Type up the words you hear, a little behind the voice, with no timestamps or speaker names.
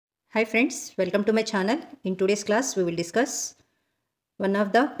Hi friends, welcome to my channel. In today's class, we will discuss one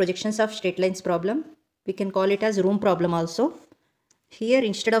of the projections of straight lines problem. We can call it as room problem also. Here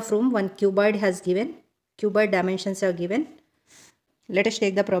instead of room, one cuboid has given. Cuboid dimensions are given. Let us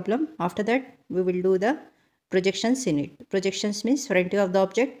take the problem. After that, we will do the projections in it. Projections means front view of the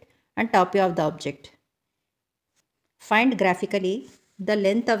object and top view of the object. Find graphically the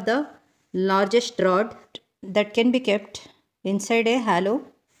length of the largest rod that can be kept inside a hollow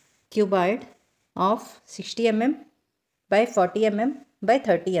cuboid of 60 mm by 40 mm by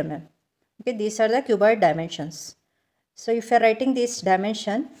 30 mm. Okay, these are the cuboid dimensions. So if you are writing this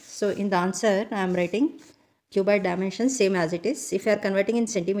dimension, so in the answer I am writing cuboid dimension same as it is. If you are converting in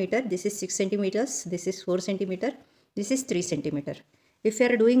centimeter, this is 6 centimeters, this is 4 centimeter, this is 3 centimeter. If you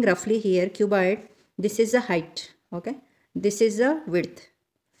are doing roughly here cuboid, this is the height, okay, this is the width,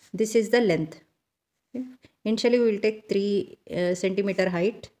 this is the length. Okay. Initially we will take 3 centimeter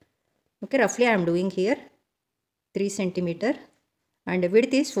height. Okay, roughly I am doing here 3 centimeter and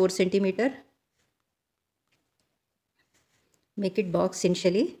width is 4 centimeter. Make it box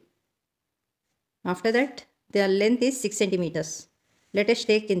initially. After that the length is 6 centimeters. Let us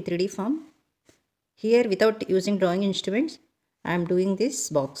take in 3D form. Here without using drawing instruments I am doing this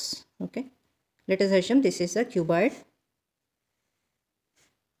box. Okay, let us assume this is a cuboid.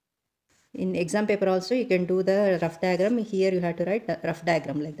 In exam paper also you can do the rough diagram. Here you have to write the rough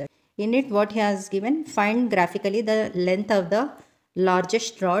diagram like that. In it what he has given, find graphically the length of the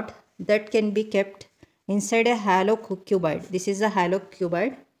largest rod that can be kept inside a hollow cuboid. This is a hollow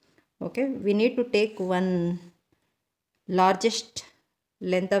cuboid. Okay, we need to take one largest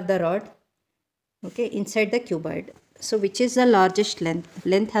length of the rod, okay, inside the cuboid. So which is the largest length?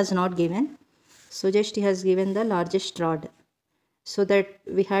 Length has not given, so just he has given the largest rod, so that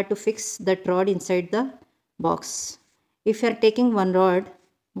we have to fix that rod inside the box. If you are taking one rod,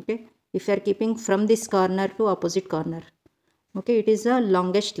 okay, if you are keeping from this corner to opposite corner, okay, it is the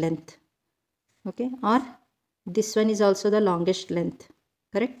longest length, okay, or this one is also the longest length,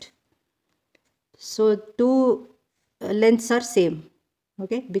 correct? So two lengths are same,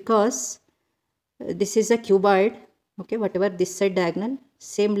 okay, because this is a cuboid, okay, whatever this side diagonal,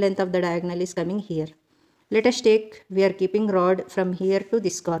 same length of the diagonal is coming here. Let us take, we are keeping rod from here to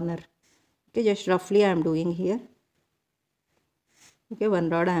this corner, okay, just roughly I am doing here, okay, one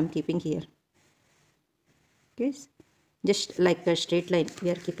rod I am keeping here, okay, just like a straight line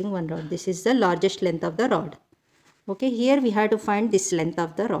we are keeping one rod. This is the largest length of the rod. Okay, here we have to find this length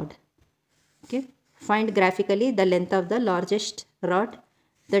of the rod. Okay, find graphically the length of the largest rod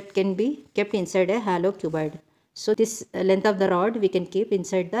that can be kept inside a hollow cuboid. So this length of the rod we can keep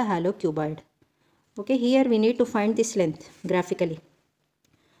inside the hollow cuboid. Okay, here we need to find this length graphically.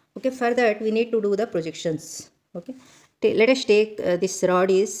 Okay, for that we need to do the projections. Okay, let us take this rod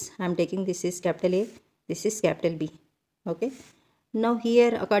is, I am taking, this is capital A, this is capital B. Okay, now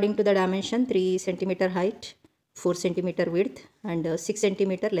here according to the dimension 3 centimeter height, 4 centimeter width and 6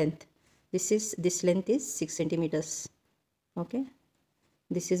 centimeter length. This length is 6 centimeters. Okay,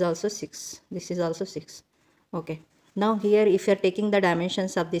 this is also 6, this is also 6. Okay, now here if you are taking the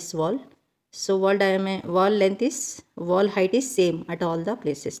dimensions of this wall, so wall length is, wall height is same at all the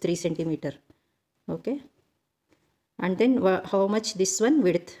places, 3 centimeter. Okay, and then how much this one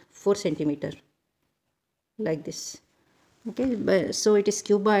width, 4 centimeter, like this. Okay, so it is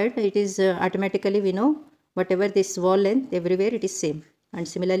cuboid, it is automatically we know whatever this wall length, everywhere it is same, and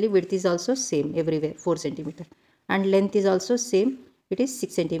similarly width is also same everywhere, 4 centimeter, and length is also same, it is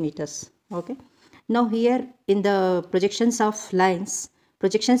 6 centimeters. Okay, now here in the projections of lines,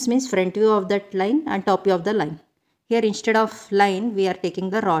 projections means front view of that line and top view of the line. Here instead of line we are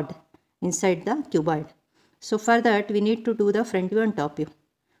taking the rod inside the cuboid. So for that we need to do the front view and top view.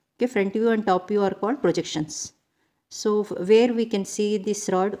 Okay, front view and top view are called projections. So where we can see this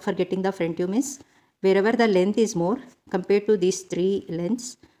rod for getting the front view means wherever the length is more compared to these three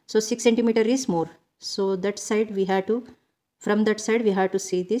lengths. So 6 centimeter is more. So that side we have to, from that side we have to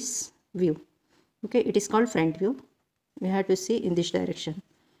see this view. Okay, it is called front view. We have to see in this direction.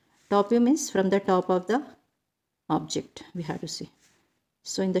 Top view means from the top of the object we have to see.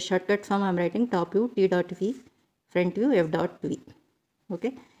 So in the shortcut form I am writing top view T dot V, front view F dot V.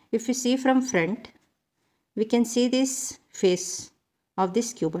 Okay, if you see from front, we can see this face of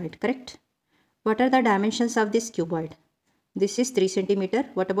this cuboid, correct? What are the dimensions of this cuboid? This is 3 centimeter.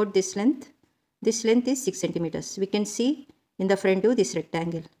 What about this length? This length is 6 centimeters. We can see in the front view this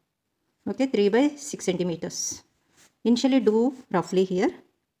rectangle. Okay, 3 by 6 centimeters. Initially do roughly here.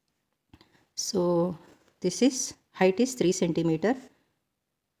 So this is, height is 3 centimeter.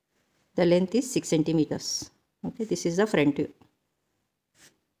 The length is 6 centimeters. Okay, this is the front view.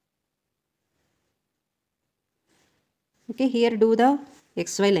 Okay, here do the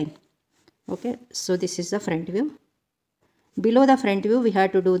XY line. Okay, so this is the front view. Below the front view, we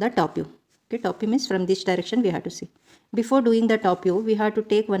have to do the top view. Okay, top view means from this direction we have to see. Before doing the top view, we have to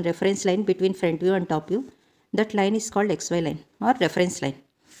take one reference line between front view and top view. That line is called XY line or reference line.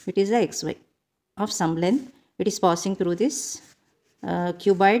 It is the XY of some length. It is passing through this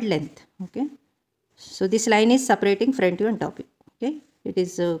cuboid length. Okay, so this line is separating front view and top view. Okay, it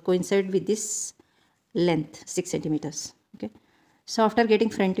is coincide with this length 6 centimeters. Okay, so after getting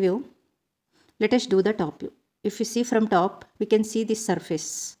front view, let us do the top view. If you see from top, we can see this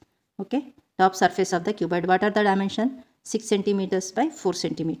surface. Okay, top surface of the cuboid. What are the dimension? 6 centimeters by 4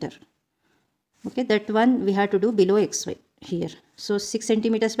 centimeter. Okay, that one we have to do below XY here. So 6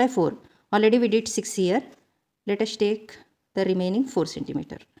 centimeters by 4. Already we did 6 here. Let us take the remaining 4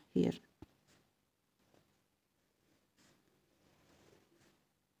 centimeter here.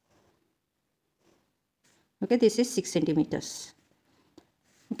 Okay, this is 6 centimeters.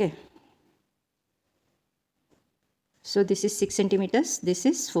 Okay. So this is 6 centimeters. This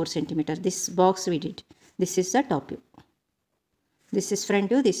is 4 centimeters. This box we did. This is the top view. This is front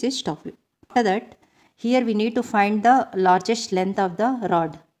view. This is top view. After that, here we need to find the largest length of the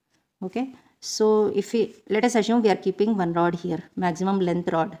rod. Okay. So if we, let us assume we are keeping one rod here, maximum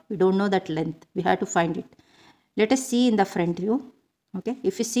length rod. We don't know that length. We have to find it. Let us see in the front view. Okay.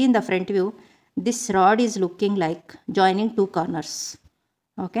 If you see in the front view, this rod is looking like joining two corners.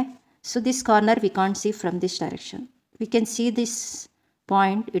 Okay. So this corner we can't see from this direction. We can see this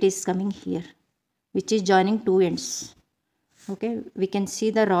point, it is coming here, which is joining two ends. Okay. We can see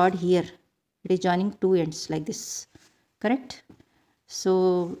the rod here. It is joining two ends like this. Correct?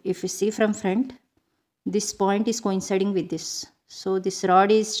 So if you see from front, this point is coinciding with this. So this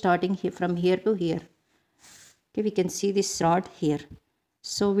rod is starting here from here to here. Okay, we can see this rod here.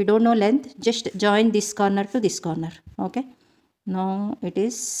 So we don't know length, just join this corner to this corner. Okay, now it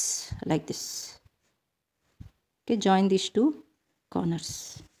is like this. Okay, join these two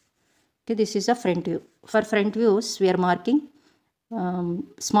corners. Okay, this is a front view. For front views, we are marking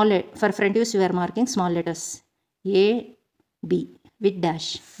for front views we are marking small letters A, B with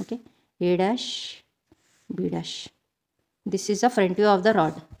dash. Okay, A dash, B dash. This is the front view of the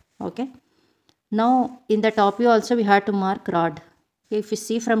rod. Okay, now in the top view also we have to mark rod. Okay, if you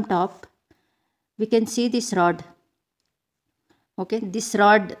see from top, we can see this rod. Okay, this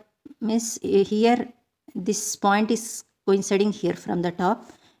rod means here this point is coinciding here from the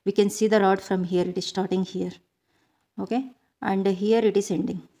top. We can see the rod from here. It is starting here. Okay, and here it is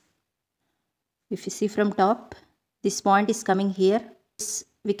ending. If you see from top, this point is coming here.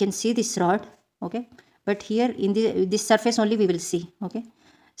 We can see this rod. Okay, but here in this surface only we will see. Okay,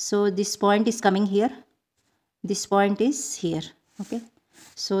 so this point is coming here. This point is here. Okay,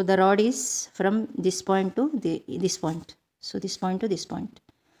 so the rod is from this point to this point. So this point to this point.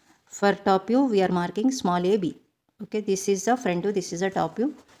 For top view, we are marking small a, b. Okay, this is the front view. This is the top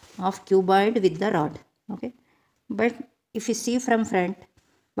view of cuboid with the rod. Okay, but if you see from front,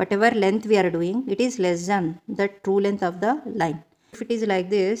 whatever length we are doing, it is less than the true length of the line. If it is like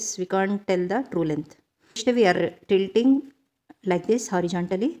this, we can't tell the true length. Next, we are tilting like this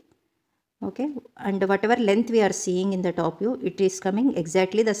horizontally. Okay, and whatever length we are seeing in the top view, it is coming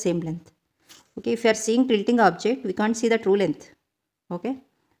exactly the same length. Okay, if you are seeing tilting object, we can't see the true length. Okay,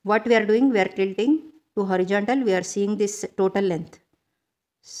 what we are doing, we are tilting to horizontal, we are seeing this total length.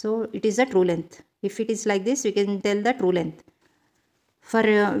 So it is the true length. If it is like this, we can tell the true length. For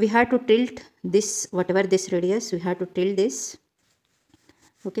we have to tilt this, whatever this radius, we have to tilt this.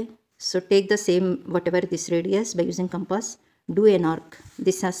 Okay, so take the same whatever this radius by using compass. Do an arc.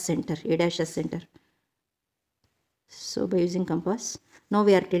 This has center, A dash has center. So by using compass, now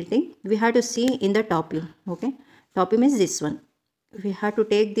we are tilting. We have to see in the top view. Okay, top view means this one. We have to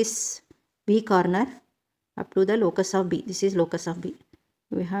take this B corner up to the locus of B. This is locus of B.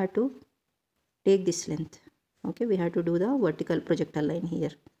 We have to take this length. Okay, we have to do the vertical projectile line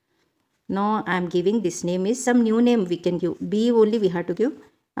here. Now I am giving this name is some new name we can give. B only we have to give.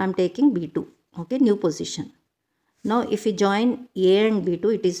 I am taking B2. Okay, new position. Now if we join A and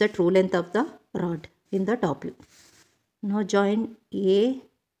B2, it is the true length of the rod in the top view. Now join A,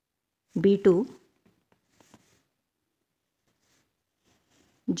 B2.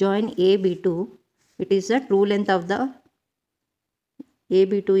 Join A, B2. It is the true length of the A,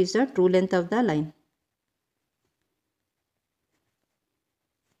 B2 is the true length of the line.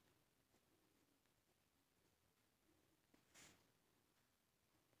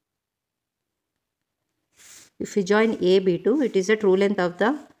 If we join A, B2, it is the true length of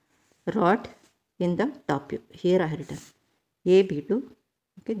the rod in the top view. Here I have written A, B2.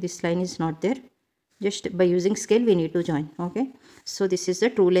 Okay, this line is not there. Just by using scale we need to join. Okay, so this is the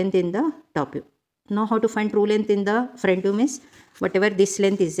true length in the top view. Now how to find true length in the front view means whatever this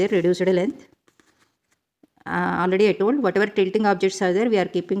length is there, reduced length. Already I told, whatever tilting objects are there, we are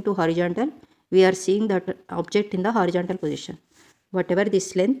keeping to horizontal. We are seeing that object in the horizontal position. Whatever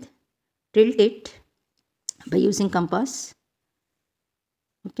this length, tilt it by using compass.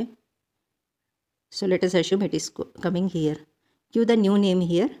 Okay, so let us assume it is coming here. Give the new name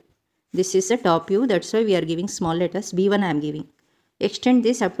here. This is the top view, that's why we are giving small letters. B1 I am giving. Extend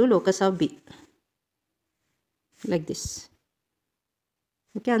this up to locus of B, like this.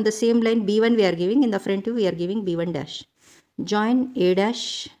 Okay, on the same line B1 we are giving, in the front view we are giving B1 dash. Join A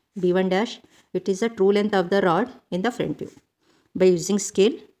dash, B1 dash. It is the true length of the rod in the front view by using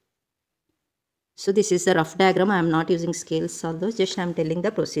scale. So this is the rough diagram. I am not using scales, although just I am telling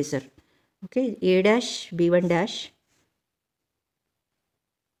the procedure. Okay, A dash, B1 dash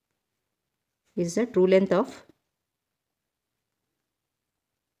is the true length of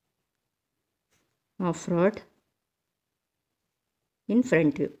rod in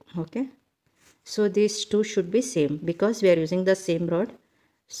front view. Okay, so these two should be same because we are using the same rod,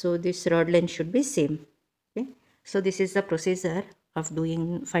 so this rod length should be same. Okay, so this is the procedure of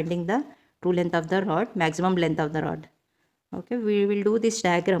finding the true length of the rod, maximum length of the rod. Okay, we will do this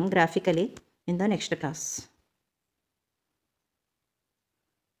diagram graphically in the next class.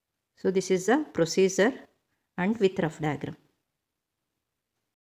 So this is the procedure and with rough diagram.